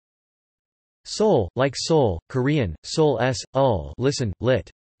Seoul, like Seoul, Korean, Seoul listen, lit.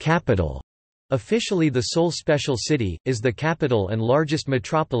 Capital. Officially the Seoul Special City, is the capital and largest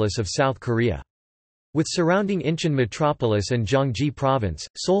metropolis of South Korea. With surrounding Incheon metropolis and Gyeonggi province,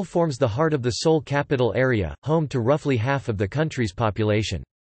 Seoul forms the heart of the Seoul capital area, home to roughly half of the country's population.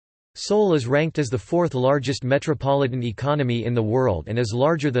 Seoul is ranked as the fourth largest metropolitan economy in the world and is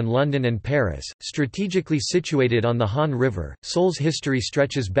larger than London and Paris. Strategically situated on the Han River, Seoul's history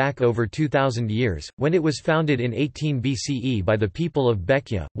stretches back over 2,000 years, when it was founded in 18 BCE by the people of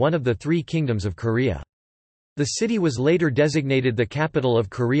Baekje, one of the three kingdoms of Korea. The city was later designated the capital of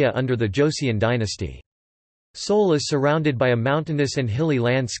Korea under the Joseon dynasty. Seoul is surrounded by a mountainous and hilly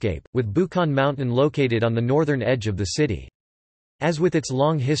landscape, with Bukhan Mountain located on the northern edge of the city. As with its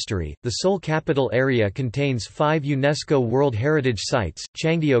long history, the Seoul capital area contains 5 UNESCO World Heritage Sites: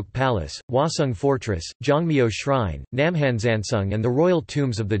 Changdeok Palace, Hwasung Fortress, Jongmyo Shrine, Namhansansung and the royal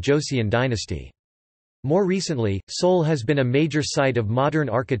tombs of the Joseon dynasty. More recently, Seoul has been a major site of modern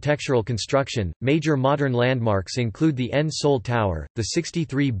architectural construction. Major modern landmarks include the N Seoul Tower, the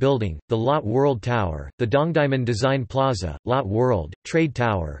 63 Building, the Lot World Tower, the Dongdaemun Design Plaza, Lot World, Trade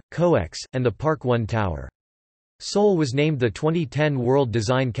Tower, COEX, and the Park One Tower. Seoul was named the 2010 World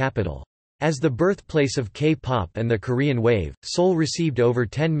Design Capital. As the birthplace of K-pop and the Korean wave, Seoul received over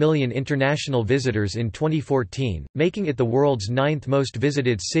 10 million international visitors in 2014, making it the world's 9th most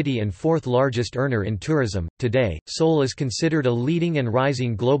visited city and 4th largest earner in tourism. Today, Seoul is considered a leading and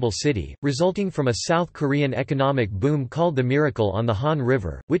rising global city, resulting from a South Korean economic boom called the Miracle on the Han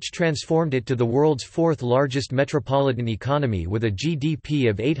River, which transformed it to the world's 4th largest metropolitan economy with a GDP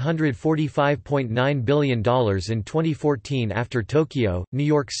of $845.9 billion in 2014 after Tokyo, New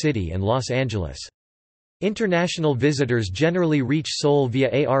York City and Los Angeles. International visitors generally reach Seoul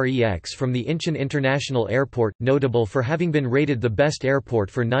via AREX from the Incheon International Airport, notable for having been rated the best airport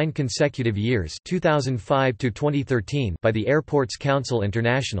for 9 consecutive years 2005 to 2013 by the Airports Council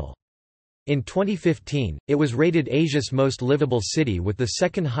International. In 2015, it was rated Asia's most livable city with the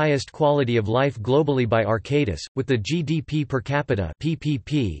second highest quality of life globally by Arcadis, with the GDP per capita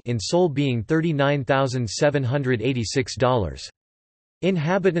 (PPP) in Seoul being $39,786.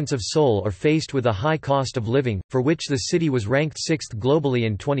 Inhabitants of Seoul are faced with a high cost of living, for which the city was ranked 6th globally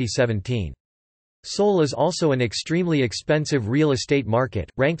in 2017. Seoul is also an extremely expensive real estate market,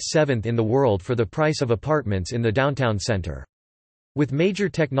 ranked 7th in the world for the price of apartments in the downtown center. With major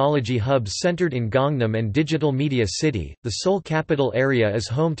technology hubs centered in Gangnam and Digital Media City, the Seoul capital area is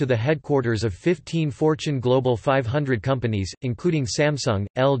home to the headquarters of 15 Fortune Global 500 companies, including Samsung,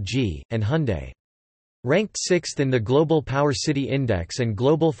 LG, and Hyundai. Ranked 6th in the Global Power City Index and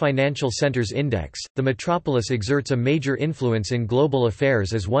Global Financial Centers Index, the metropolis exerts a major influence in global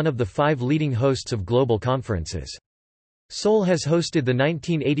affairs as one of the 5 leading hosts of global conferences. Seoul has hosted the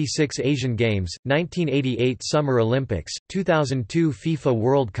 1986 Asian Games, 1988 Summer Olympics, 2002 FIFA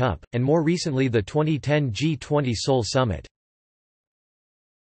World Cup, and more recently the 2010 G20 Seoul Summit.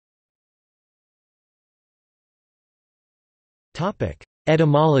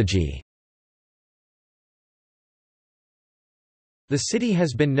 Etymology. The city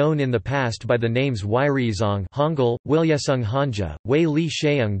has been known in the past by the names Wairyizong Hangul, Wilyesung Hanja, Wei Li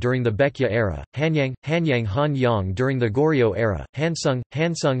Sheung during the Baekje era, Hanyang, Hanyang Han Yang during the Goryeo era, Hansung,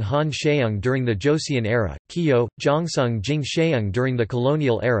 Hansung Han Sheung during the Joseon era, Kyo, Jongsung Jing Sheung during the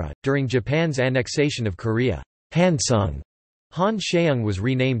colonial era. During Japan's annexation of Korea, Hansung Han Sheung was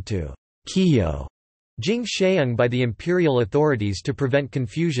renamed to Kyo Jing Sheung by the imperial authorities to prevent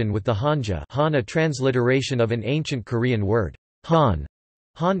confusion with the Hanja, Han, a transliteration of an ancient Korean word. Han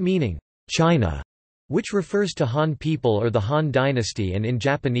meaning China, which refers to Han people or the Han dynasty and in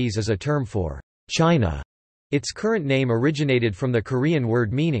Japanese is a term for China. Its current name originated from the Korean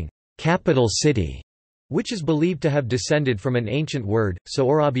word meaning capital city, which is believed to have descended from an ancient word,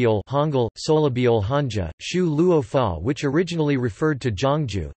 Seorabiol Hangul, Solabiol Hanja, Shu Luo Fa, which originally referred to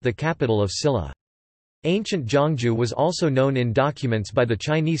Gyeongju, the capital of Silla. Ancient Gyeongju was also known in documents by the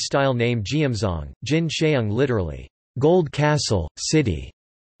Chinese-style name Jiamzong, Jin Sheung, literally Gold Castle, City,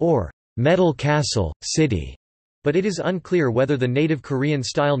 or Metal Castle, City, but it is unclear whether the native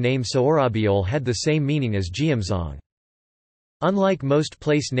Korean-style name Seorabiol had the same meaning as Jiamzong. Unlike most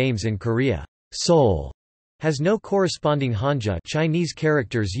place names in Korea, Seoul has no corresponding Hanja Chinese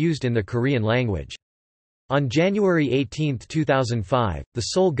characters used in the Korean language. On January 18, 2005, the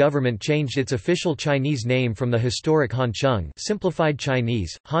Seoul government changed its official Chinese name from the historic Hancheng simplified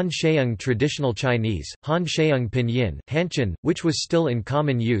Chinese, Han Sheung traditional Chinese, Han Sheung Pinyin, Hanchen, which was still in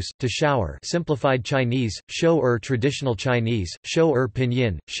common use, to Shower simplified Chinese, Shou-er traditional Chinese, Shou-er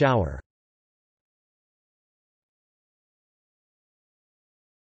Pinyin, Shower.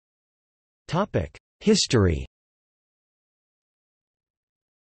 History.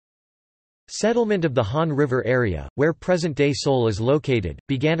 Settlement of the Han River area, where present-day Seoul is located,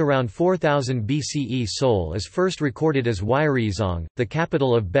 began around 4000 BCE. Seoul is first recorded as Wyereizong, the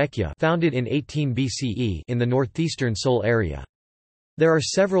capital of Baekje, founded in 18 BCE in the northeastern Seoul area. There are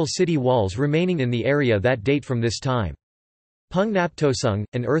several city walls remaining in the area that date from this time. Pungnaptosung,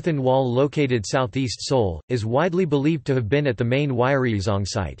 an earthen wall located southeast Seoul, is widely believed to have been at the main Wyereizong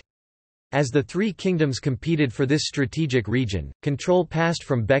site. As the three kingdoms competed for this strategic region, control passed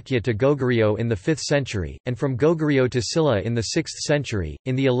from Baekje to Goguryeo in the 5th century, and from Goguryeo to Silla in the 6th century.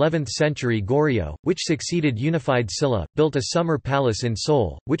 In the 11th century, Goryeo, which succeeded unified Silla, built a summer palace in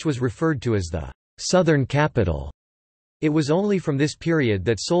Seoul, which was referred to as the southern capital. It was only from this period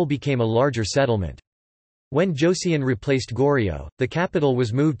that Seoul became a larger settlement. When Joseon replaced Goryeo, the capital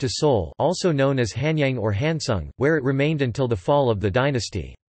was moved to Seoul, also known as Hanyang or Hansung, where it remained until the fall of the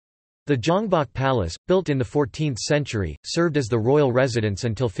dynasty. The Jongbok Palace, built in the 14th century, served as the royal residence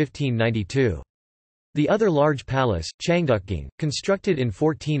until 1592. The other large palace, Changdeokgung, constructed in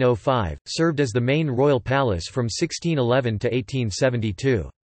 1405, served as the main royal palace from 1611 to 1872.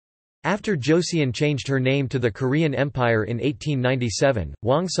 After Joseon changed her name to the Korean Empire in 1897,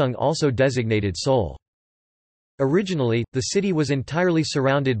 Hwangseong also designated Seoul. Originally, the city was entirely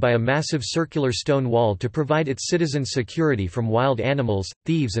surrounded by a massive circular stone wall to provide its citizens security from wild animals,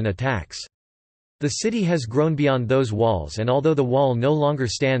 thieves and attacks. The city has grown beyond those walls, and although the wall no longer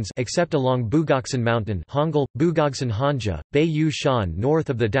stands except along Bugoksan Mountain Hangul, Bugoksan Hanja, Baeyu Shan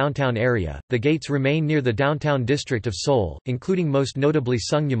north of the downtown area, the gates remain near the downtown district of Seoul, including most notably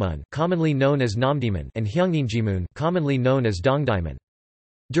Sungnyumun, commonly known as Namdaemun, and Hyeongnimjimun, commonly known as Dongdaemun.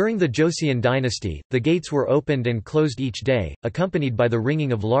 During the Joseon dynasty, the gates were opened and closed each day, accompanied by the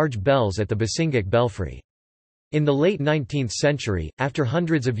ringing of large bells at the Basingak belfry. In the late 19th century, after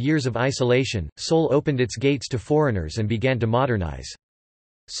hundreds of years of isolation, Seoul opened its gates to foreigners and began to modernize.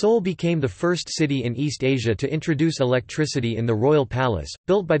 Seoul became the first city in East Asia to introduce electricity in the Royal Palace,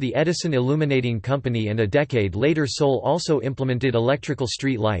 built by the Edison Illuminating Company, and a decade later Seoul also implemented electrical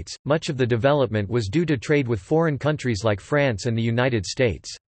street lights. Much of the development was due to trade with foreign countries like France and the United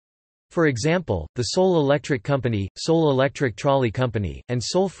States. For example, the Seoul Electric Company, Seoul Electric Trolley Company, and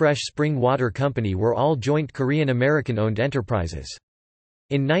Seoul Fresh Spring Water Company were all joint Korean-American-owned enterprises.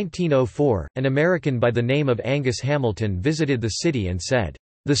 In 1904, an American by the name of Angus Hamilton visited the city and said,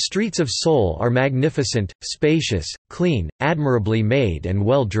 "The streets of Seoul are magnificent, spacious, clean, admirably made and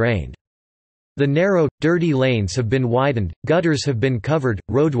well drained. The narrow, dirty lanes have been widened, gutters have been covered,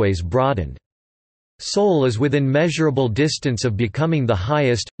 roadways broadened. Seoul is within measurable distance of becoming the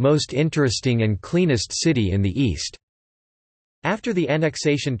highest, most interesting and cleanest city in the East." After the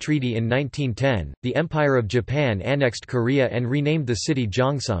annexation treaty in 1910, the Empire of Japan annexed Korea and renamed the city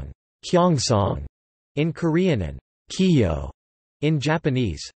Gyeongsang, Gyeongsang in Korean and Kiyo in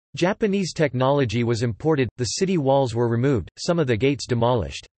Japanese. Japanese technology was imported, the city walls were removed, some of the gates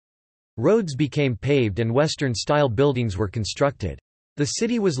demolished. Roads became paved and Western-style buildings were constructed. The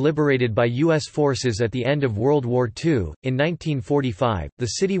city was liberated by U.S. forces at the end of World War II. In 1945, the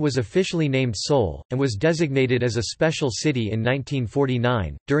city was officially named Seoul, and was designated as a special city in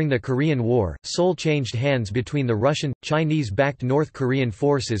 1949. During the Korean War, Seoul changed hands between the Russian, Chinese-backed North Korean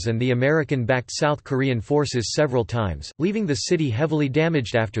forces and the American-backed South Korean forces several times, leaving the city heavily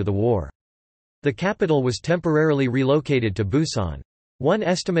damaged after the war. The capital was temporarily relocated to Busan. One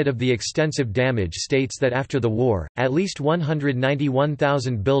estimate of the extensive damage states that after the war, at least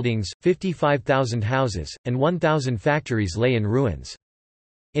 191,000 buildings, 55,000 houses, and 1,000 factories lay in ruins.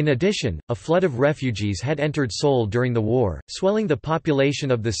 In addition, a flood of refugees had entered Seoul during the war, swelling the population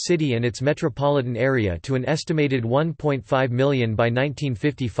of the city and its metropolitan area to an estimated 1.5 million by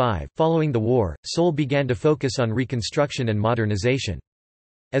 1955. Following the war, Seoul began to focus on reconstruction and modernization.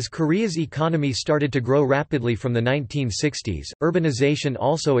 As Korea's economy started to grow rapidly from the 1960s, urbanization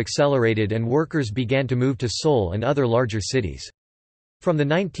also accelerated and workers began to move to Seoul and other larger cities. From the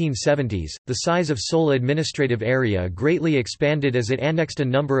 1970s, the size of Seoul administrative area greatly expanded as it annexed a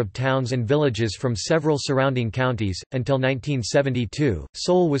number of towns and villages from several surrounding counties. Until 1972,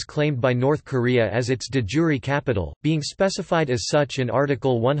 Seoul was claimed by North Korea as its de jure capital, being specified as such in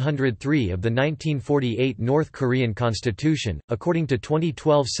Article 103 of the 1948 North Korean Constitution. According to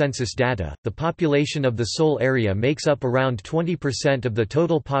 2012 census data, the population of the Seoul area makes up around 20% of the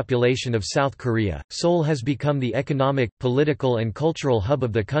total population of South Korea. Seoul has become the economic, political, and cultural agricultural hub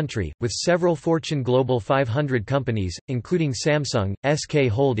of the country, with several Fortune Global 500 companies, including Samsung, SK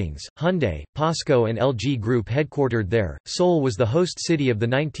Holdings, Hyundai, POSCO and LG Group headquartered there. Seoul was the host city of the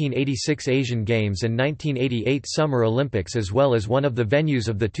 1986 Asian Games and 1988 Summer Olympics as well as one of the venues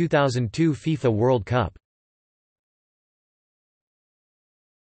of the 2002 FIFA World Cup.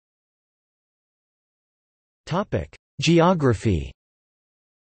 Geography.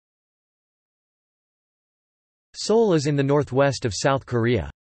 Seoul is in the northwest of South Korea.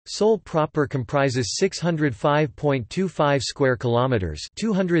 Seoul proper comprises 605.25 square kilometers,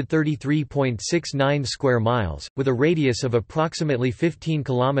 233.69 square miles, with a radius of approximately 15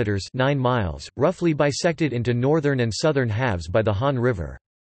 kilometers, 9 miles, roughly bisected into northern and southern halves by the Han River.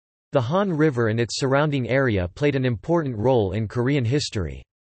 The Han River and its surrounding area played an important role in Korean history.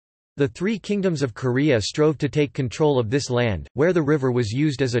 The three kingdoms of Korea strove to take control of this land, where the river was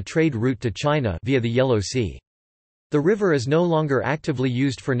used as a trade route to China via the Yellow Sea. The river is no longer actively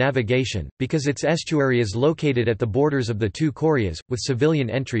used for navigation, because its estuary is located at the borders of the two Koreas, with civilian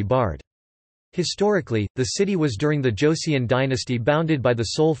entry barred. Historically, the city was during the Joseon dynasty bounded by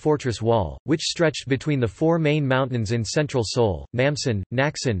the Seoul Fortress Wall, which stretched between the four main mountains in central Seoul, Namsan,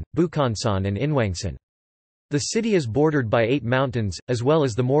 Naksan, Bukhansan and Inwangsan. The city is bordered by 8 mountains, as well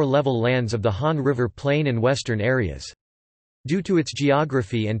as the more level lands of the Han River Plain and western areas. Due to its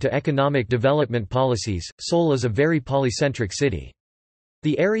geography and to economic development policies, Seoul is a very polycentric city.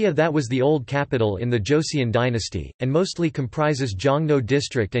 The area that was the old capital in the Joseon dynasty, and mostly comprises Jongno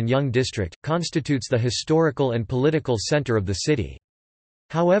District and Yeong District, constitutes the historical and political center of the city.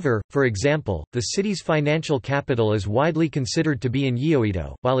 However, for example, the city's financial capital is widely considered to be in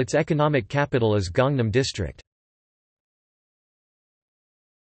Yeouido, while its economic capital is Gangnam District.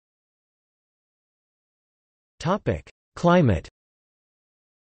 Climate.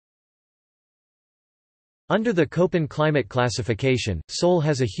 Under the Köppen climate classification, Seoul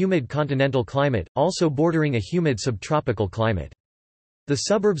has a humid continental climate, also bordering a humid subtropical climate. The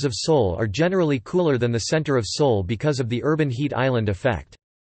suburbs of Seoul are generally cooler than the center of Seoul because of the urban heat island effect.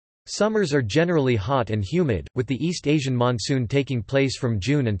 Summers are generally hot and humid, with the East Asian monsoon taking place from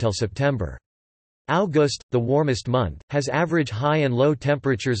June until September. August, the warmest month, has average high and low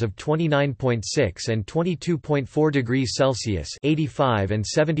temperatures of 29.6 and 22.4 degrees Celsius (85 and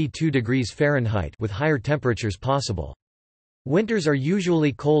 72 degrees Fahrenheit) with higher temperatures possible. Winters are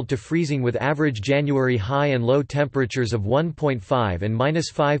usually cold to freezing with average January high and low temperatures of 1.5 and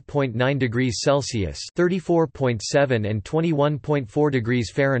 -5.9 degrees Celsius (34.7 and 21.4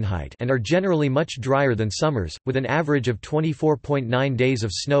 degrees Fahrenheit) and are generally much drier than summers, with an average of 24.9 days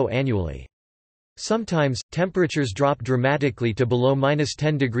of snow annually. Sometimes, temperatures drop dramatically to below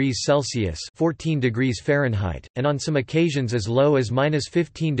 -10 degrees Celsius (14 degrees Fahrenheit), and on some occasions as low as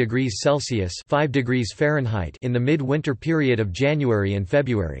 -15 degrees Celsius (5 degrees Fahrenheit) in the mid-winter period of January and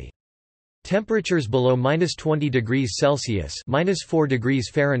February. Temperatures below -20 degrees Celsius (-4 degrees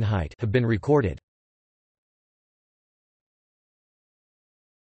Fahrenheit) have been recorded.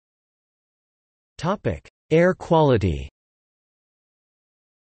 Air quality.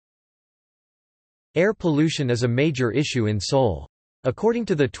 Air pollution is a major issue in Seoul. According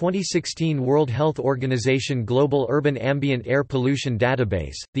to the 2016 World Health Organization Global Urban Ambient Air Pollution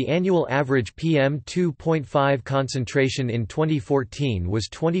Database, the annual average PM2.5 concentration in 2014 was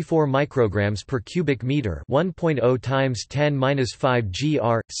 24 micrograms per cubic meter, 1.0 times 10⁻⁵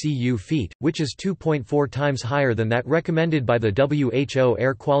 gr/cu feet, which is 2.4 times higher than that recommended by the WHO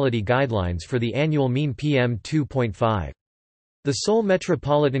air quality guidelines for the annual mean PM2.5. The Seoul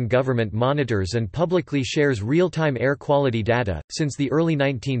Metropolitan Government monitors and publicly shares real-time air quality data. Since the early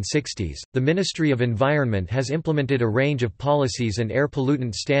 1960s, the Ministry of Environment has implemented a range of policies and air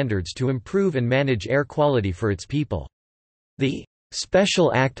pollutant standards to improve and manage air quality for its people. The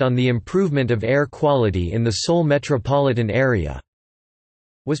Special Act on the Improvement of Air Quality in the Seoul Metropolitan Area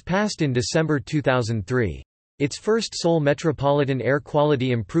was passed in December 2003. Its first Seoul Metropolitan Air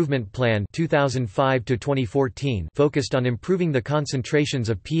Quality Improvement Plan 2005-2014 focused on improving the concentrations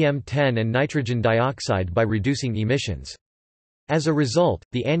of PM10 and nitrogen dioxide by reducing emissions. As a result,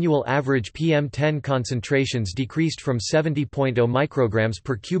 the annual average PM10 concentrations decreased from 70.0 micrograms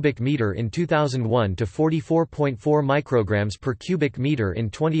per cubic meter in 2001 to 44.4 micrograms per cubic meter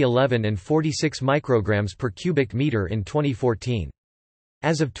in 2011 and 46 micrograms per cubic meter in 2014.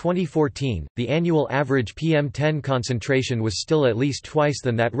 As of 2014, the annual average PM10 concentration was still at least twice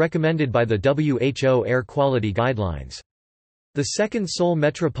than that recommended by the WHO air quality guidelines. The second Seoul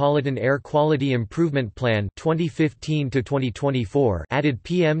Metropolitan Air Quality Improvement Plan 2015-2024 added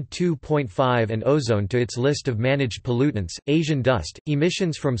PM2.5 and ozone to its list of managed pollutants. Asian dust,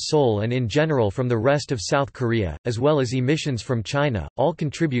 emissions from Seoul and in general from the rest of South Korea, as well as emissions from China, all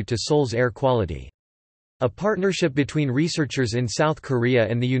contribute to Seoul's air quality. A partnership between researchers in South Korea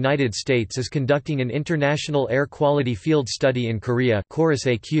and the United States is conducting an international air quality field study in Korea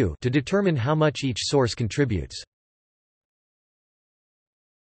to determine how much each source contributes.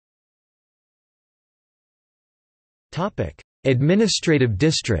 Administrative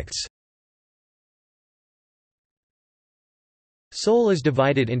districts. Seoul is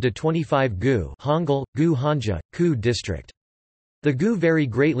divided into 25 gu Hangul, gu Hanja, ku district. The gu vary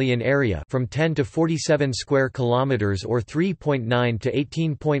greatly in area from 10 to 47 square kilometers or 3.9 to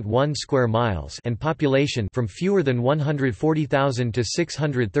 18.1 square miles and population from fewer than 140,000 to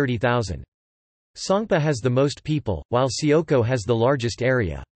 630,000. Songpa has the most people, while Seoko has the largest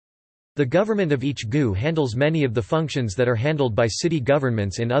area. The government of each gu handles many of the functions that are handled by city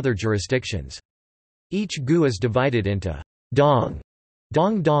governments in other jurisdictions. Each gu is divided into dong,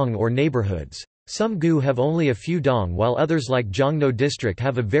 dong or neighborhoods. Some gu have only a few dong while others like Jongno district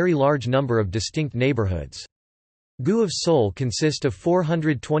have a very large number of distinct neighborhoods. Gu of Seoul consist of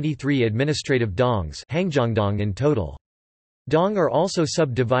 423 administrative dongs in total. Dong are also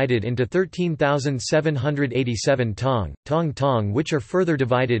subdivided into 13,787 tong, which are further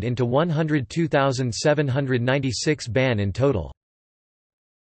divided into 102,796 ban in total.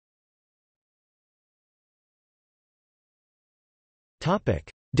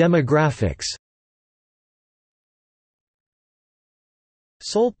 Demographics.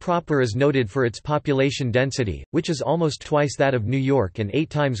 Seoul proper is noted for its population density, which is almost twice that of New York and 8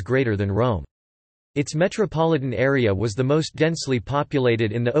 times greater than Rome. Its metropolitan area was the most densely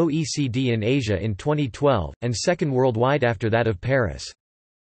populated in the OECD in Asia in 2012, and second worldwide after that of Paris.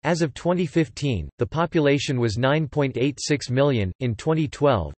 As of 2015, the population was 9.86 million, in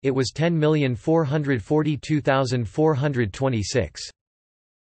 2012, it was 10,442,426.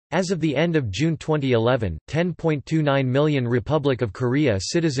 As of the end of June 2011, 10.29 million Republic of Korea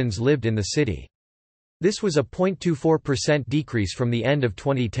citizens lived in the city. This was a 0.24% decrease from the end of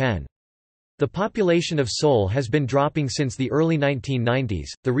 2010. The population of Seoul has been dropping since the early 1990s,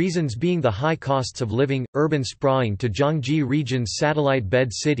 the reasons being the high costs of living, urban sprawling to Gyeonggi region's satellite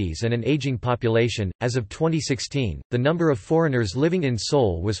bed cities, and an aging population. As of 2016, the number of foreigners living in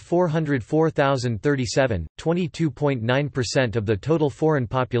Seoul was 404,037, 22.9% of the total foreign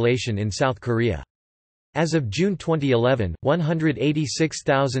population in South Korea. As of June 2011,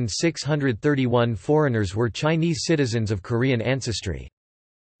 186,631 foreigners were Chinese citizens of Korean ancestry.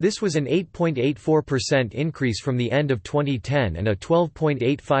 This was an 8.84% increase from the end of 2010 and a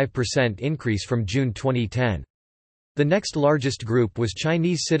 12.85% increase from June 2010. The next largest group was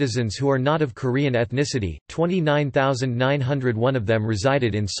Chinese citizens who are not of Korean ethnicity, 29,901 of them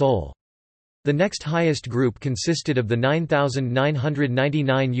resided in Seoul. The next highest group consisted of the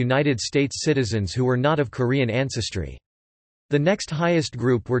 9,999 United States citizens who were not of Korean ancestry. The next highest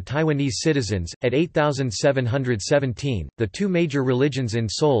group were Taiwanese citizens, at 8,717. The two major religions in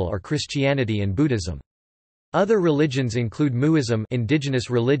Seoul are Christianity and Buddhism. Other religions include Muism, indigenous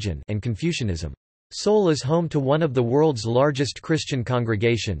religion, and Confucianism. Seoul is home to one of the world's largest Christian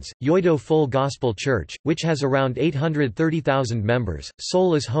congregations, Yoido Full Gospel Church, which has around 830,000 members.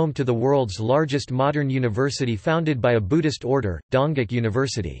 Seoul is home to the world's largest modern university founded by a Buddhist order, Dongguk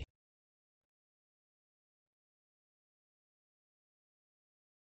University.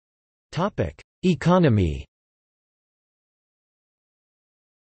 Economy.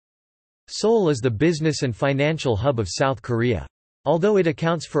 Seoul is the business and financial hub of South Korea. Although it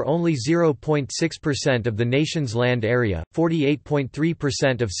accounts for only 0.6% of the nation's land area,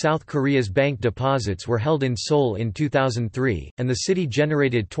 48.3% of South Korea's bank deposits were held in Seoul in 2003, and the city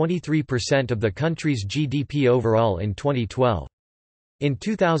generated 23% of the country's GDP overall in 2012. In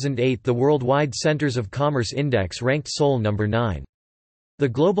 2008, the Worldwide Centers of Commerce Index ranked Seoul number 9. The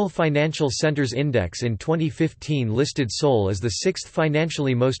Global Financial Centers Index in 2015 listed Seoul as the sixth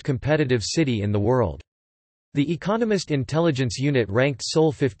financially most competitive city in the world. The Economist Intelligence Unit ranked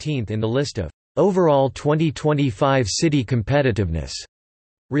Seoul 15th in the list of overall 2025 city competitiveness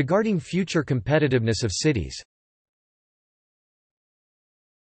regarding future competitiveness of cities.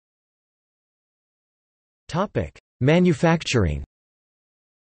 Manufacturing.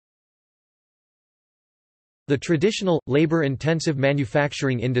 The traditional, labor-intensive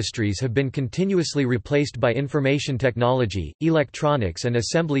manufacturing industries have been continuously replaced by information technology, electronics and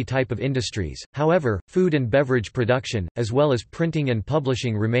assembly type of industries. However, food and beverage production, as well as printing and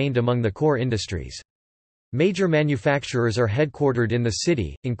publishing remained among the core industries. Major manufacturers are headquartered in the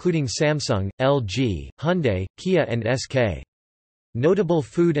city, including Samsung, LG, Hyundai, Kia and SK. Notable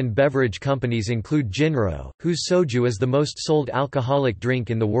food and beverage companies include Jinro, whose soju is the most sold alcoholic drink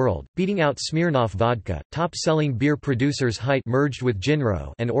in the world, beating out Smirnoff vodka. Top-selling beer producers Hite merged with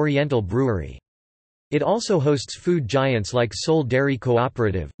Jinro and Oriental Brewery. It also hosts food giants like Seoul Dairy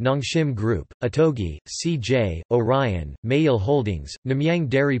Cooperative, Nongshim Group, Atogi, CJ, Orion, Mayil Holdings, Namyang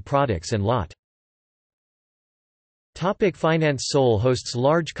Dairy Products and Lot. Finance. Seoul hosts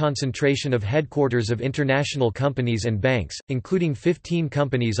large concentration of headquarters of international companies and banks, including 15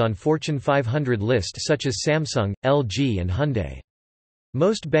 companies on Fortune 500 list such as Samsung, LG and Hyundai.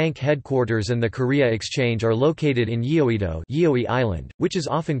 Most bank headquarters and the Korea Exchange are located in Yeouido, Yeouido Island, which is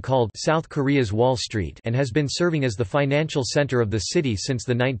often called South Korea's Wall Street and has been serving as the financial center of the city since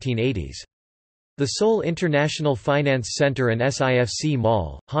the 1980s. The Seoul International Finance Center and SIFC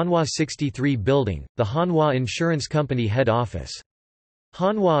Mall, Hanwha 63 Building, the Hanwha Insurance Company head office.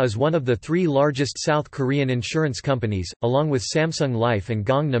 Hanwha is one of the three largest South Korean insurance companies, along with Samsung Life and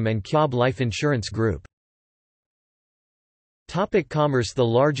Gangnam and Kyob Life Insurance Group. Commerce. The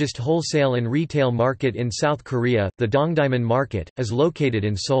largest wholesale and retail market in South Korea, the Dongdaemun Market, is located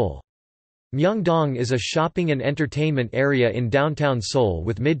in Seoul. Myeongdong is a shopping and entertainment area in downtown Seoul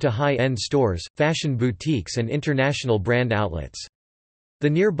with mid to high-end stores, fashion boutiques and international brand outlets. The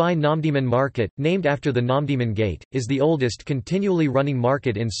nearby Namdaemun Market, named after the Namdaemun Gate, is the oldest continually running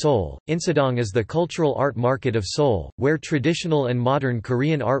market in Seoul. Insadong is the cultural art market of Seoul, where traditional and modern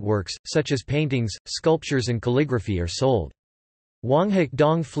Korean artworks, such as paintings, sculptures and calligraphy are sold.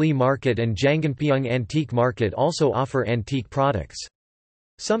 Wonghak-dong Flea Market and Janganpyeong Antique Market also offer antique products.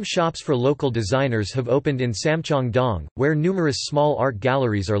 Some shops for local designers have opened in Samcheong-dong, where numerous small art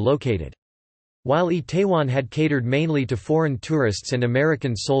galleries are located. While Itaewon had catered mainly to foreign tourists and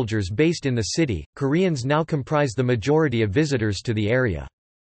American soldiers based in the city, Koreans now comprise the majority of visitors to the area.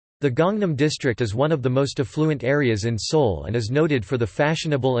 The Gangnam district is one of the most affluent areas in Seoul and is noted for the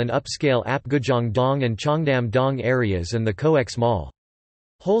fashionable and upscale Apgujeong-dong and Cheongdam-dong areas and the COEX Mall.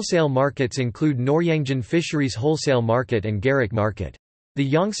 Wholesale markets include Noryangjin Fisheries Wholesale Market and Garrick Market. The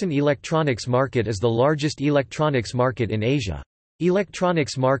Yongsan Electronics Market is the largest electronics market in Asia.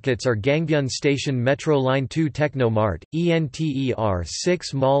 Electronics markets are Gangbyeon Station Metro Line 2 Technomart, ENTER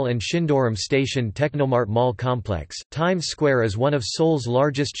 6 Mall and Shindoram Station Technomart Mall Complex. Times Square is one of Seoul's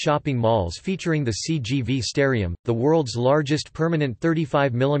largest shopping malls featuring the CGV Stadium, the world's largest permanent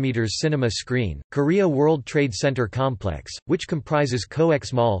 35mm cinema screen, Korea World Trade Center Complex, which comprises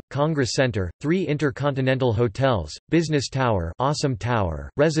COEX Mall, Congress Center, 3 intercontinental hotels, Business Tower, Awesome Tower,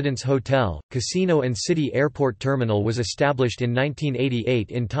 Residence Hotel, Casino and City Airport Terminal was established in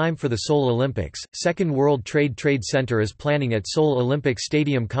 1988 in time for the Seoul Olympics. Second World Trade Center is planning at Seoul Olympic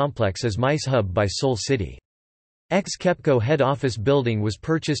Stadium Complex as MICE hub by Seoul City. Ex-Kepco head office building was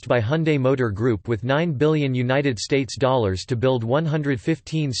purchased by Hyundai Motor Group with $9 billion to build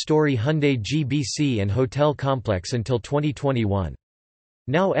 115-story Hyundai GBC and hotel complex until 2021.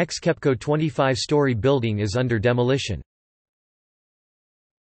 Now ex-Kepco 25-story building is under demolition.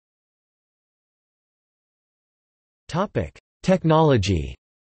 Technology.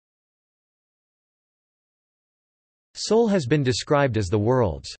 Seoul has been described as the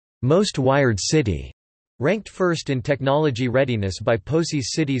world's most wired city, ranked first in technology readiness by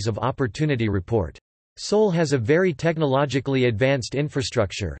POSI's Cities of Opportunity report. Seoul has a very technologically advanced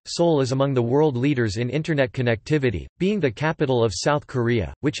infrastructure. Seoul is among the world leaders in internet connectivity, being the capital of South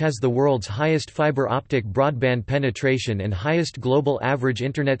Korea, which has the world's highest fiber optic broadband penetration and highest global average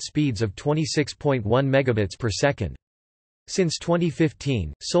internet speeds of 26.1 megabits per second. Since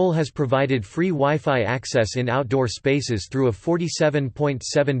 2015, Seoul has provided free Wi-Fi access in outdoor spaces through a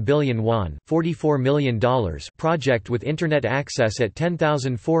 47.7 billion won $44 million project with internet access at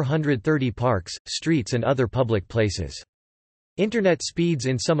 10,430 parks, streets and other public places. Internet speeds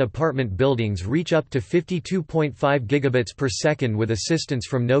in some apartment buildings reach up to 52.5 gigabits per second with assistance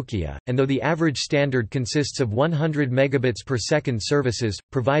from Nokia, and though the average standard consists of 100 megabits per second services,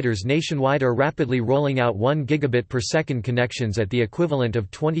 providers nationwide are rapidly rolling out 1 gigabit per second connections at the equivalent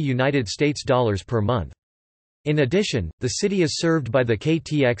of $20 per month. In addition, the city is served by the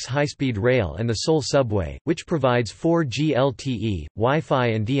KTX high-speed rail and the Seoul subway, which provides 4G LTE, Wi-Fi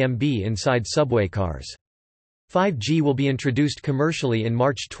and DMB inside subway cars. 5G will be introduced commercially in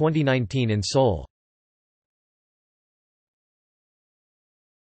March 2019 in Seoul.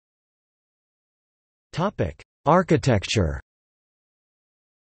 Architecture.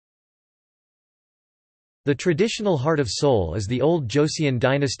 The traditional heart of Seoul is the old Joseon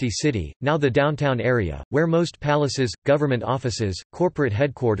dynasty city, now the downtown area, where most palaces, government offices, corporate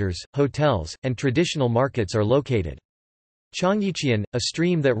headquarters, hotels, and traditional markets are located. Cheongyecheon, a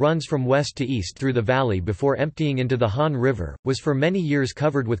stream that runs from west to east through the valley before emptying into the Han River, was for many years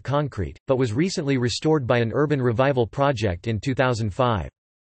covered with concrete, but was recently restored by an urban revival project in 2005.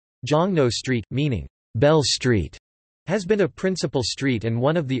 Jongno Street, meaning Bell Street, has been a principal street and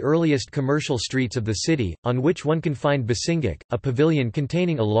one of the earliest commercial streets of the city, on which one can find Basingak, a pavilion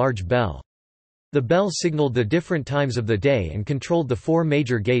containing a large bell. The bell signaled the different times of the day and controlled the 4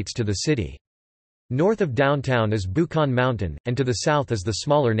 major gates to the city. North of downtown is Bukhan Mountain, and to the south is the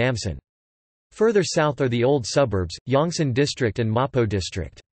smaller Namsan. Further south are the old suburbs, Yongsan District and Mapo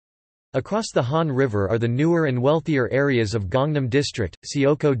District. Across the Han River are the newer and wealthier areas of Gangnam District,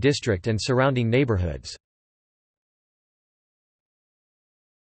 Seoko District and surrounding neighborhoods.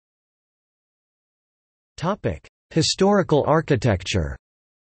 Historical architecture.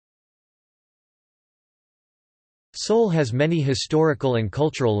 Seoul has many historical and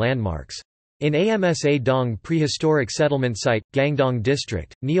cultural landmarks. In Amsa Dong prehistoric settlement site, Gangdong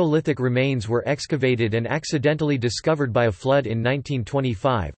District, Neolithic remains were excavated and accidentally discovered by a flood in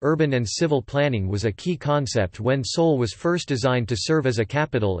 1925. Urban and civil planning was a key concept when Seoul was first designed to serve as a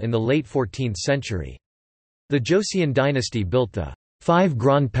capital in the late 14th century. The Joseon dynasty built the 5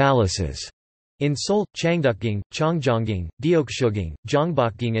 Grand Palaces in Seoul, Changdeokgung, Chongjeonggung, Deoksugung,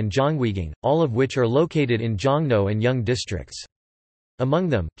 Jongbokgung and Jongwegung, all of which are located in Jongno and Yeong districts. Among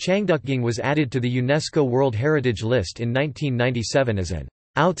them, Changdeokgung was added to the UNESCO World Heritage List in 1997 as an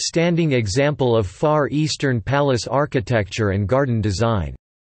outstanding example of Far Eastern palace architecture and garden design.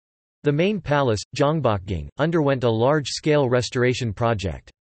 The main palace, Jongbokgung, underwent a large-scale restoration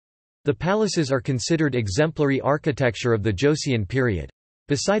project. The palaces are considered exemplary architecture of the Joseon period.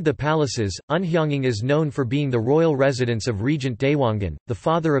 Beside the palaces, Eunhyeonggung is known for being the royal residence of Regent Daewongun, the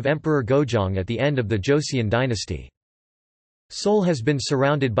father of Emperor Gojong at the end of the Joseon dynasty. Seoul has been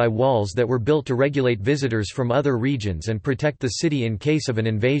surrounded by walls that were built to regulate visitors from other regions and protect the city in case of an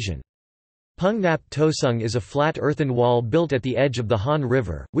invasion. Pungnap Tosung is a flat earthen wall built at the edge of the Han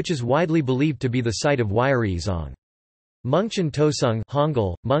River, which is widely believed to be the site of Wyereizong. Mungcheon Tosung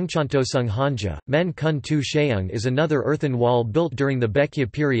Hangul, Mungcheontosung Hanja, Men Kun Tu Sheung is another earthen wall built during the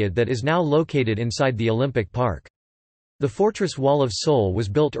Baekje period that is now located inside the Olympic Park. The fortress wall of Seoul was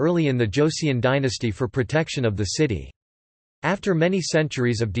built early in the Joseon dynasty for protection of the city. After many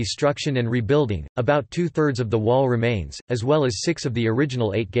centuries of destruction and rebuilding, about 2/3 of the wall remains, as well as 6 of the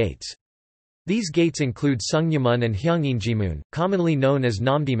original 8 gates. These gates include Sungnyemun and Hyeonginjimun, commonly known as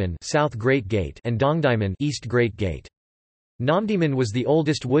Namdaemun South Great Gate and Dongdaemun East Great Gate. Namdaemun was the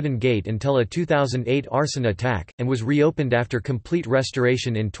oldest wooden gate until a 2008 arson attack, and was reopened after complete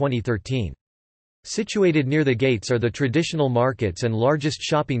restoration in 2013. Situated near the gates are the traditional markets and largest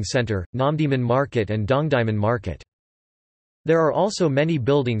shopping center, Namdaemun Market and Dongdaemun Market. There are also many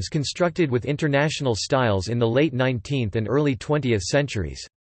buildings constructed with international styles in the late 19th and early 20th centuries.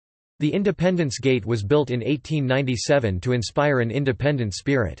 The Independence Gate was built in 1897 to inspire an independent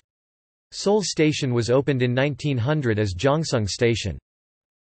spirit. Seoul Station was opened in 1900 as Jongsung Station.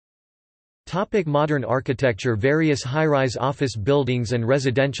 Modern architecture. Various high-rise office buildings and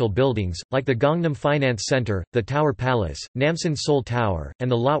residential buildings, like the Gangnam Finance Center, the Tower Palace, Namsan Seoul Tower,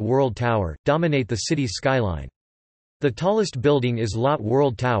 and the Lot World Tower, dominate the city's skyline. The tallest building is Lot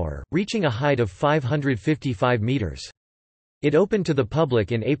World Tower, reaching a height of 555 meters. It opened to the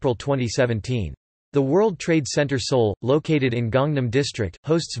public in April 2017. The World Trade Center Seoul, located in Gangnam District,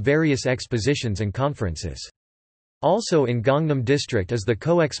 hosts various expositions and conferences. Also in Gangnam District is the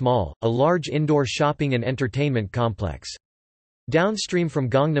COEX Mall, a large indoor shopping and entertainment complex. Downstream from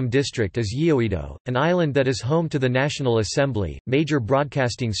Gangnam District is Yeouido, an island that is home to the National Assembly, major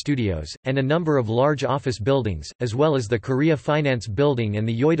broadcasting studios, and a number of large office buildings, as well as the Korea Finance Building and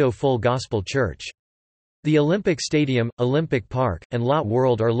the Yeouido Full Gospel Church. The Olympic Stadium, Olympic Park, and Lot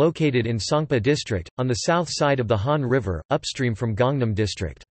World are located in Songpa District, on the south side of the Han River, upstream from Gangnam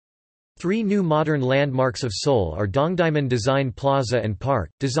District. 3 new modern landmarks of Seoul are Dongdaemun Design Plaza and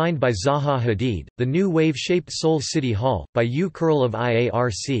Park, designed by Zaha Hadid, the new wave-shaped Seoul City Hall, by Yu Curl of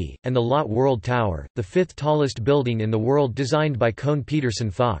IARC, and the Lot World Tower, the 5th tallest building in the world designed by Cone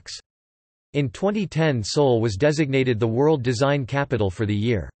Peterson Fox. In 2010 Seoul was designated the World Design Capital for the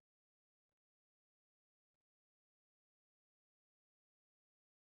year.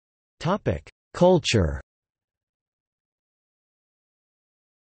 Culture.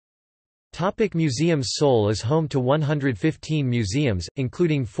 Museums. Seoul is home to 115 museums,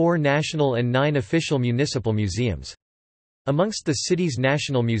 including 4 national and 9 official municipal museums. Amongst the city's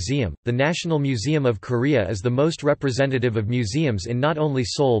National Museum, the National Museum of Korea is the most representative of museums in not only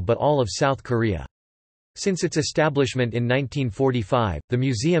Seoul but all of South Korea. Since its establishment in 1945, the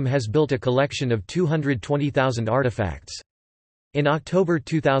museum has built a collection of 220,000 artifacts. In October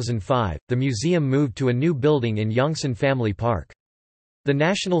 2005, the museum moved to a new building in Yongsan Family Park. The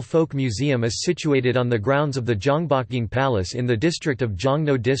National Folk Museum is situated on the grounds of the Gyeongbokgung Palace in the district of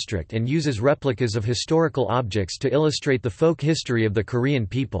Jongno District and uses replicas of historical objects to illustrate the folk history of the Korean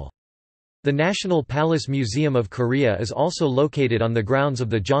people. The National Palace Museum of Korea is also located on the grounds of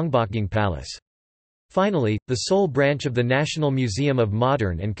the Gyeongbokgung Palace. Finally, the Seoul branch of the National Museum of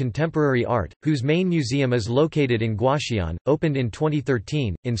Modern and Contemporary Art, whose main museum is located in Gwacheon, opened in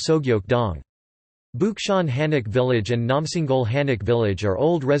 2013, in Sogyok-dong. Bukchon Hanok Village and Namsingol Hanok Village are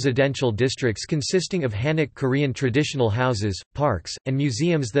old residential districts consisting of Hanok Korean traditional houses, parks, and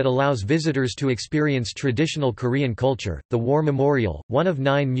museums that allows visitors to experience traditional Korean culture. The War Memorial, one of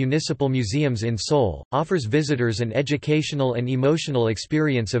 9 municipal museums in Seoul, offers visitors an educational and emotional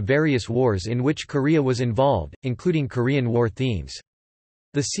experience of various wars in which Korea was involved, including Korean War themes.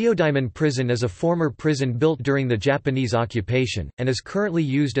 The Seodaemun prison is a former prison built during the Japanese occupation, and is currently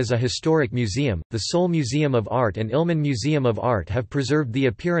used as a historic museum. The Seoul Museum of Art and Ilmin Museum of Art have preserved the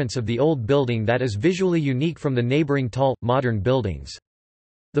appearance of the old building that is visually unique from the neighboring tall, modern buildings.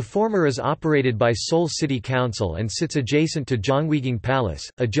 The former is operated by Seoul City Council and sits adjacent to Gyeongbokgung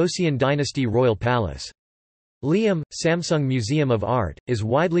Palace, a Joseon dynasty royal palace. Liam, Samsung Museum of Art, is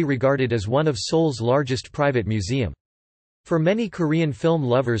widely regarded as one of Seoul's largest private museum. For many Korean film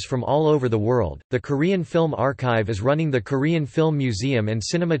lovers from all over the world, the Korean Film Archive is running the Korean Film Museum and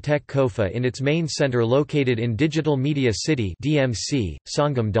Cinematheque Kofa in its main center located in Digital Media City (DMC),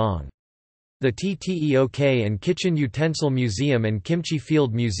 Songgam-dong. The TTEOK and Kitchen Utensil Museum and Kimchi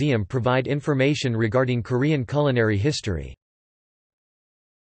Field Museum provide information regarding Korean culinary history.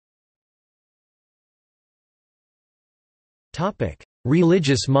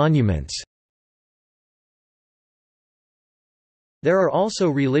 Religious monuments. There are also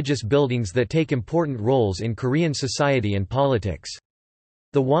religious buildings that take important roles in Korean society and politics.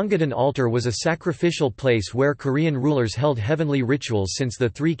 The Wongadon altar was a sacrificial place where Korean rulers held heavenly rituals since the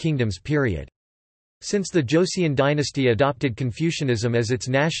Three Kingdoms period. Since the Joseon dynasty adopted Confucianism as its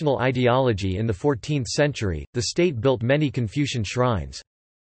national ideology in the 14th century, the state built many Confucian shrines.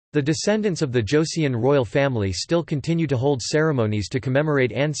 The descendants of the Joseon royal family still continue to hold ceremonies to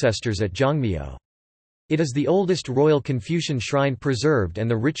commemorate ancestors at Jongmyo. It is the oldest royal Confucian shrine preserved,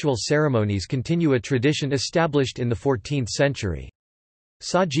 and the ritual ceremonies continue a tradition established in the 14th century.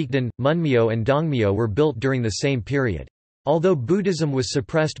 Sajikdan, Munmyo and Dongmyo were built during the same period. Although Buddhism was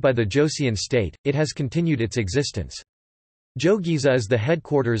suppressed by the Joseon state, it has continued its existence. Jogisa is the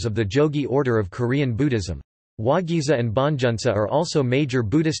headquarters of the Jogi order of Korean Buddhism. Hwagisa and Bonjunsa are also major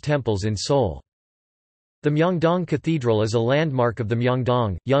Buddhist temples in Seoul. The Myeongdong Cathedral is a landmark of the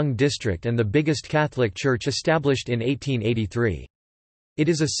Myeongdong, Yeong District and the biggest Catholic church established in 1883. It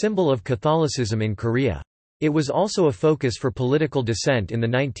is a symbol of Catholicism in Korea. It was also a focus for political dissent in the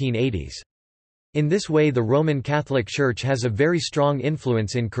 1980s. In this way, the Roman Catholic Church has a very strong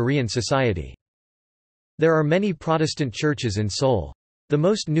influence in Korean society. There are many Protestant churches in Seoul. The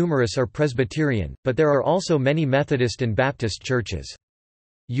most numerous are Presbyterian, but there are also many Methodist and Baptist churches.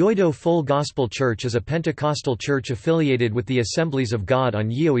 Yeouido Full Gospel Church is a Pentecostal church affiliated with the Assemblies of God on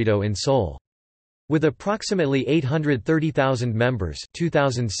Yeouido in Seoul. With approximately 830,000 members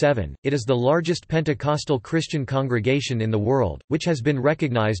 2007, it is the largest Pentecostal Christian congregation in the world, which has been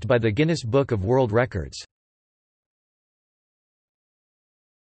recognized by the Guinness Book of World Records.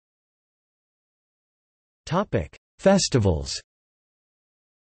 Festivals.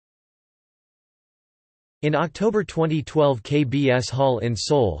 In October 2012, KBS Hall in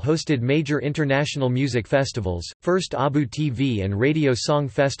Seoul hosted major international music festivals, first ABU TV and radio song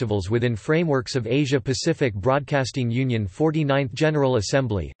festivals within frameworks of Asia-Pacific Broadcasting Union 49th General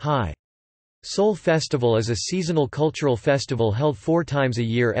Assembly, HI. Seoul Festival is a seasonal cultural festival held 4 times a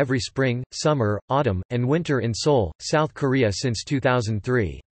year every spring, summer, autumn, and winter in Seoul, South Korea since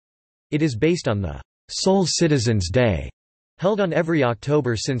 2003. It is based on the Seoul Citizens' Day, held on every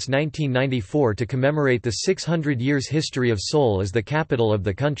October since 1994 to commemorate the 600 years history of Seoul as the capital of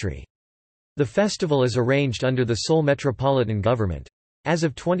the country. The festival is arranged under the Seoul Metropolitan Government. As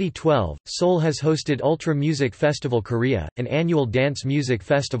of 2012, Seoul has hosted Ultra Music Festival Korea, an annual dance music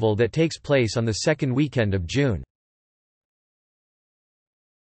festival that takes place on the second weekend of June.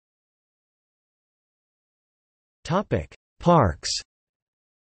 Parks.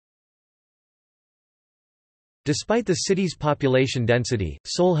 Despite the city's population density,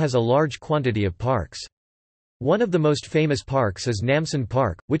 Seoul has a large quantity of parks. One of the most famous parks is Namsan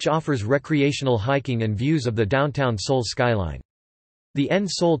Park, which offers recreational hiking and views of the downtown Seoul skyline. The N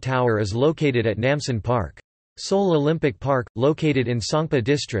Seoul Tower is located at Namsan Park. Seoul Olympic Park, located in Songpa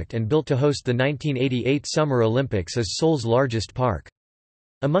District and built to host the 1988 Summer Olympics, is Seoul's largest park.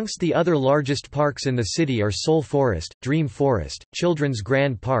 Amongst the other largest parks in the city are Seoul Forest, Dream Forest, Children's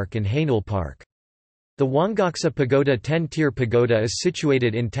Grand Park and Haneul Park. The Wangaksa Pagoda 10-tier pagoda is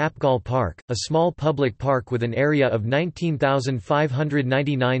situated in Tapgal Park, a small public park with an area of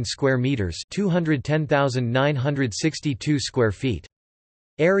 19,599 square meters, 210,962 square feet.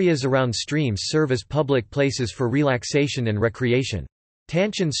 Areas around streams serve as public places for relaxation and recreation.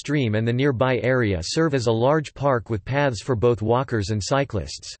 Tanshan Stream and the nearby area serve as a large park with paths for both walkers and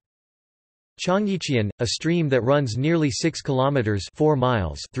cyclists. Chongyicheon, a stream that runs nearly 6 kilometers (4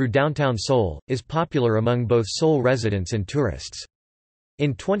 miles) through downtown Seoul, is popular among both Seoul residents and tourists.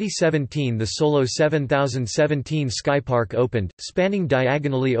 In 2017, the Solo 7017 Skypark opened, spanning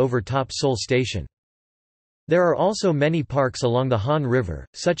diagonally over top Seoul Station. There are also many parks along the Han River,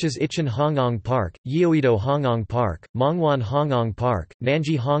 such as Icheon Hongong Park, Yeouido Hongong Park, Mongwon Hongong Park,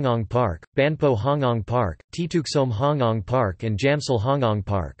 Nanji Hongong Park, Banpo Hongong Park, Tituksom Hongong Park and Jamsil Hongong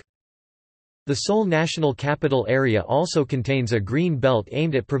Park. The Seoul National Capital Area also contains a green belt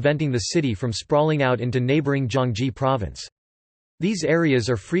aimed at preventing the city from sprawling out into neighboring Gyeonggi Province. These areas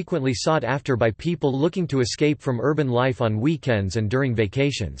are frequently sought after by people looking to escape from urban life on weekends and during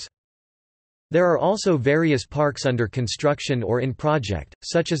vacations. There are also various parks under construction or in project,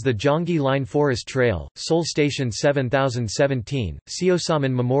 such as the Gyeonggi Line Forest Trail, Seoul Station 7017,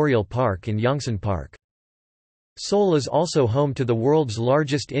 Seosaman Memorial Park and Yongsan Park. Seoul is also home to the world's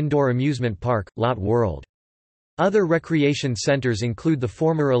largest indoor amusement park, Lotte World. Other recreation centers include the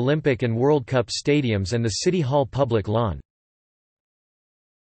former Olympic and World Cup stadiums and the City Hall public lawn.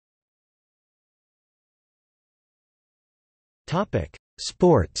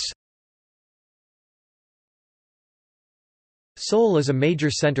 Sports. Seoul is a major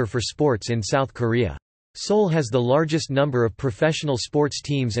center for sports in South Korea. Seoul has the largest number of professional sports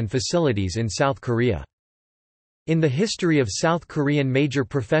teams and facilities in South Korea. In the history of South Korean major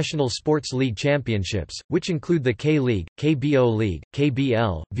professional sports league championships, which include the K-League, KBO League,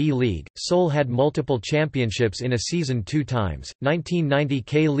 KBL, V-League, Seoul had multiple championships in a season 2 times, 1990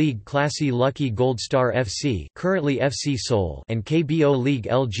 K-League Classy Lucky Gold Star FC, currently FC Seoul, and KBO League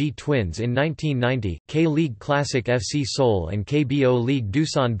LG Twins in 1990, K-League Classic FC Seoul and KBO League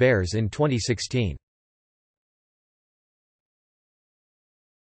Doosan Bears in 2016.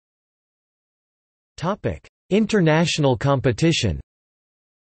 International competition.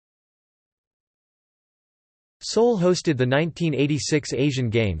 Seoul hosted the 1986 Asian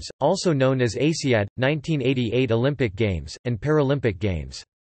Games, also known as ASIAD, 1988 Olympic Games, and Paralympic Games.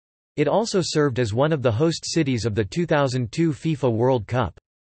 It also served as one of the host cities of the 2002 FIFA World Cup.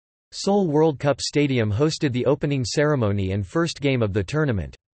 Seoul World Cup Stadium hosted the opening ceremony and first game of the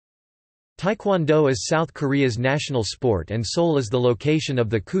tournament. Taekwondo is South Korea's national sport and Seoul is the location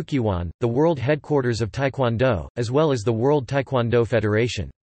of the Kukkiwon, the world headquarters of Taekwondo, as well as the World Taekwondo Federation.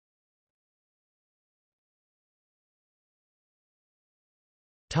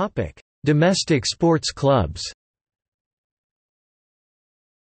 Domestic sports clubs.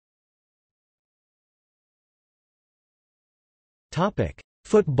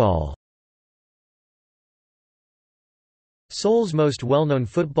 Football. Seoul's most well-known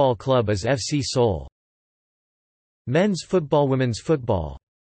football club is FC Seoul. Men's football, women's football.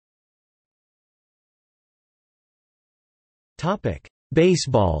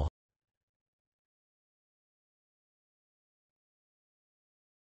 Baseball.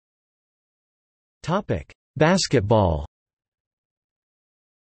 Basketball.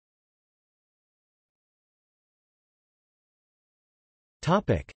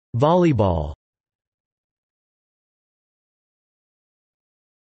 Volleyball.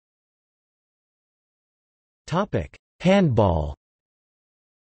 Handball.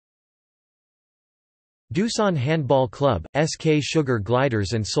 Doosan Handball Club, SK Sugar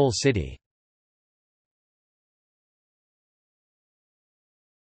Gliders and Seoul City.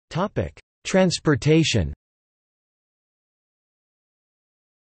 Transportation.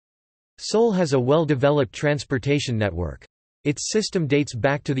 Seoul has a well-developed transportation network. Its system dates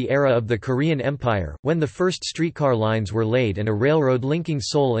back to the era of the Korean Empire, when the first streetcar lines were laid and a railroad linking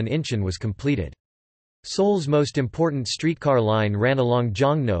Seoul and Incheon was completed. Seoul's most important streetcar line ran along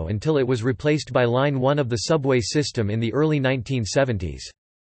Jongno until it was replaced by Line 1 of the subway system in the early 1970s.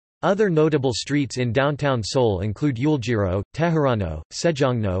 Other notable streets in downtown Seoul include Yuljiro, Teherano,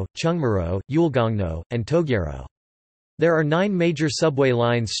 Sejongno, Chungmuro, Yulgongno, and Togyero. There are 9 major subway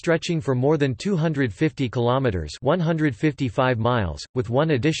lines stretching for more than 250 kilometers (155 miles), with one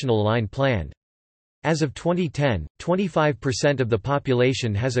additional line planned. As of 2010, 25% of the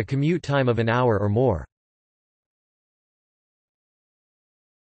population has a commute time of an hour or more.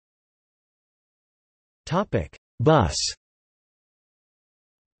 Topic: Bus.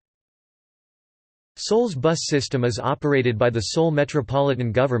 Seoul's bus system is operated by the Seoul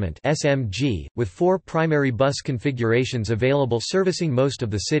Metropolitan Government (SMG), with 4 primary bus configurations available servicing most of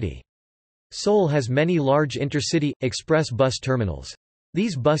the city. Seoul has many large intercity, express bus terminals.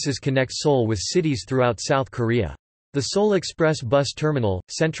 These buses connect Seoul with cities throughout South Korea. The Seoul Express Bus Terminal,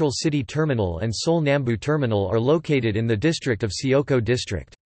 Central City Terminal and Seoul Nambu Terminal are located in the district of Seoko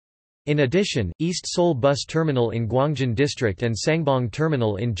District. In addition, East Seoul Bus Terminal in Gwangjin District and Sangbong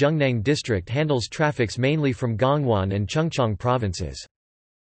Terminal in Jungnang District handles traffics mainly from Gangwon and Chungcheong provinces.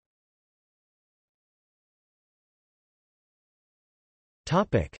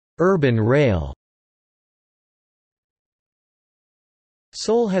 Urban rail.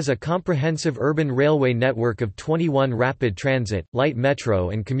 Seoul has a comprehensive urban railway network of 21 rapid transit, light metro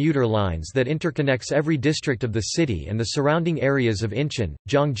and commuter lines that interconnects every district of the city and the surrounding areas of Incheon,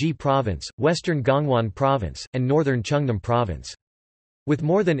 Gyeonggi Province, Western Gangwon Province, and Northern Cheongdam Province. With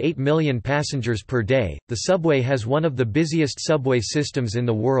more than 8 million passengers per day, the subway has one of the busiest subway systems in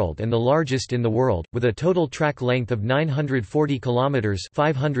the world and the largest in the world, with a total track length of 940 kilometers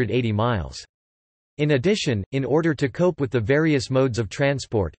 (580 miles). In addition, in order to cope with the various modes of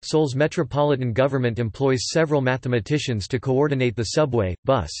transport, Seoul's metropolitan government employs several mathematicians to coordinate the subway,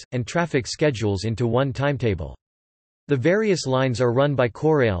 bus, and traffic schedules into one timetable. The various lines are run by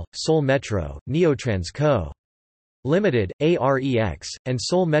Korail, Seoul Metro, Neotrans Co. Limited, AREX, and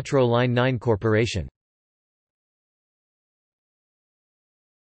Seoul Metro Line 9 Corporation.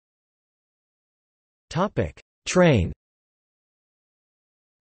 Train.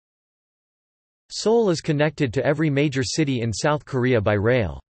 Seoul is connected to every major city in South Korea by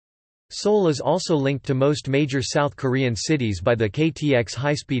rail. Seoul is also linked to most major South Korean cities by the KTX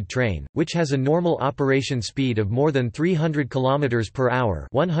high-speed train, which has a normal operation speed of more than 300 km per hour,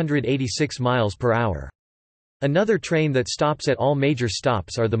 186 miles per hour. Another train that stops at all major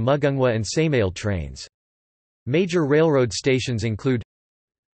stops are the Mugunghwa and Samail trains. Major railroad stations include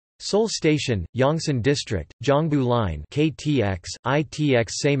Seoul Station, Yongsan District, Jongbu Line KTX, ITX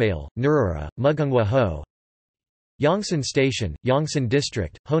Samail, Nurura, Mugunghwa Ho. Yongsan Station, Yongsan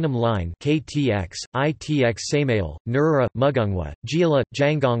District, Honam Line KTX, ITX Samail, Nurura, Mugunghwa, Jeolla,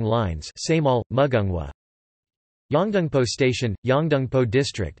 Janggong Lines Samail, Mugunghwa. Yongdungpo Station, Yongdungpo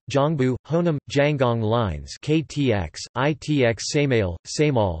District, Jongbu, Honam, Janggong Lines KTX, ITX Samail,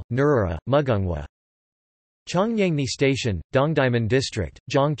 Samail, Nurura, Mugunghwa. Chongyangni Station, Dongdaemun District,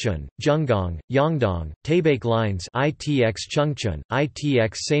 Jongchun, Junggong, Yongdong, Taebaek Lines ITX Chungchun,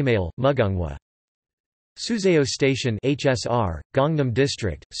 ITX Samail, Mugunghwa. Suzhou Station HSR, Gangnam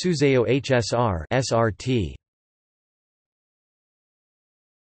District, Suzhou HSR SRT.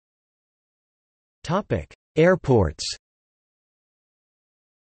 Airports.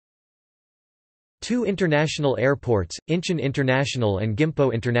 2 international airports, Incheon International and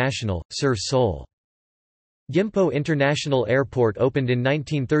Gimpo International, serve Seoul. Gimpo International Airport opened in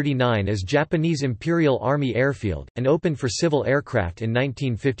 1939 as Japanese Imperial Army Airfield, and opened for civil aircraft in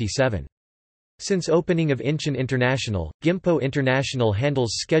 1957. Since opening of Incheon International, Gimpo International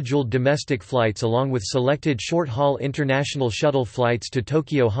handles scheduled domestic flights along with selected short-haul international shuttle flights to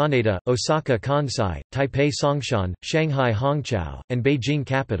Tokyo Haneda, Osaka Kansai, Taipei Songshan, Shanghai Hongqiao, and Beijing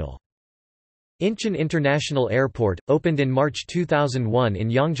Capital. Incheon International Airport, opened in March 2001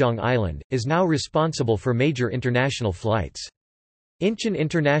 in Yeongjong Island, is now responsible for major international flights. Incheon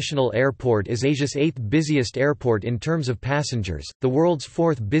International Airport is Asia's 8th busiest airport in terms of passengers, the world's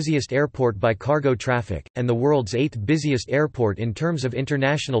 4th busiest airport by cargo traffic, and the world's 8th busiest airport in terms of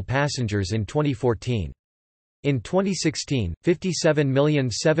international passengers in 2014. In 2016,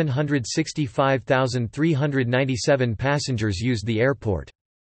 57,765,397 passengers used the airport.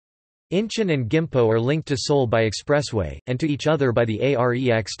 Incheon and Gimpo are linked to Seoul by expressway, and to each other by the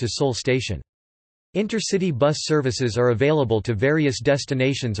AREX to Seoul Station. Intercity bus services are available to various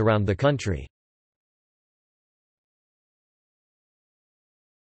destinations around the country.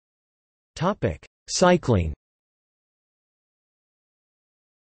 Cycling.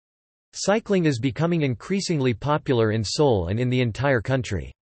 Cycling is becoming increasingly popular in Seoul and in the entire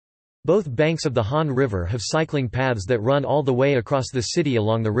country. Both banks of the Han River have cycling paths that run all the way across the city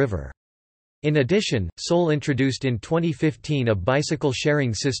along the river. In addition, Seoul introduced in 2015 a bicycle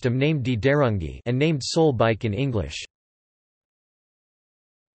sharing system named Daerungi and named Seoul Bike in English.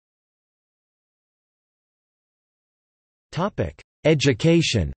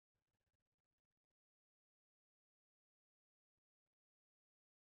 Education.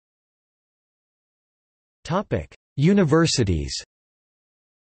 Universities.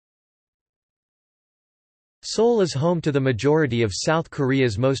 Seoul is home to the majority of South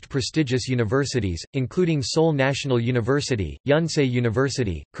Korea's most prestigious universities, including Seoul National University, Yonsei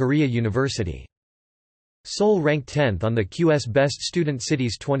University, Korea University. Seoul ranked 10th on the QS Best Student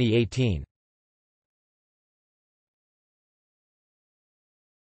Cities 2018.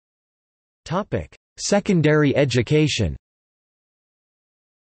 Secondary education.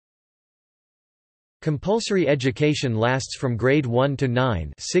 Compulsory education lasts from grade 1 to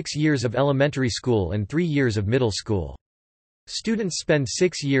 9, 6 years of elementary school and 3 years of middle school. Students spend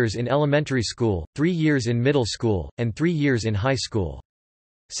 6 years in elementary school, 3 years in middle school, and 3 years in high school.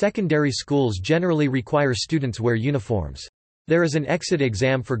 Secondary schools generally require students wear uniforms. There is an exit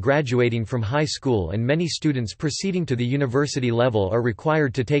exam for graduating from high school, and many students proceeding to the university level are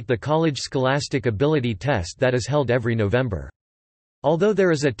required to take the College Scholastic Ability Test that is held every November. Although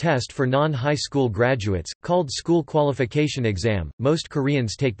there is a test for non-high school graduates, called School Qualification Exam, most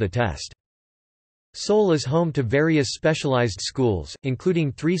Koreans take the test. Seoul is home to various specialized schools,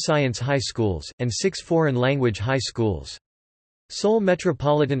 including 3 science high schools, and 6 foreign language high schools. Seoul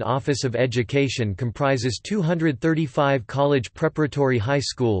Metropolitan Office of Education comprises 235 college preparatory high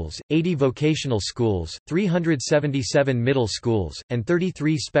schools, 80 vocational schools, 377 middle schools, and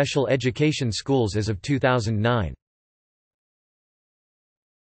 33 special education schools as of 2009.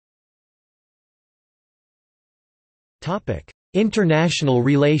 International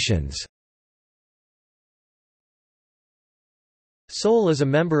relations. Seoul is a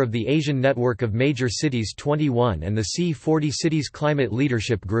member of the Asian Network of Major Cities 21 and the C40 Cities Climate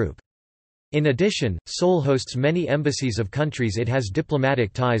Leadership Group. In addition, Seoul hosts many embassies of countries it has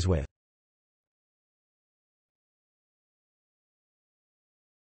diplomatic ties with.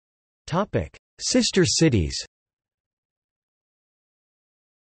 Sister cities.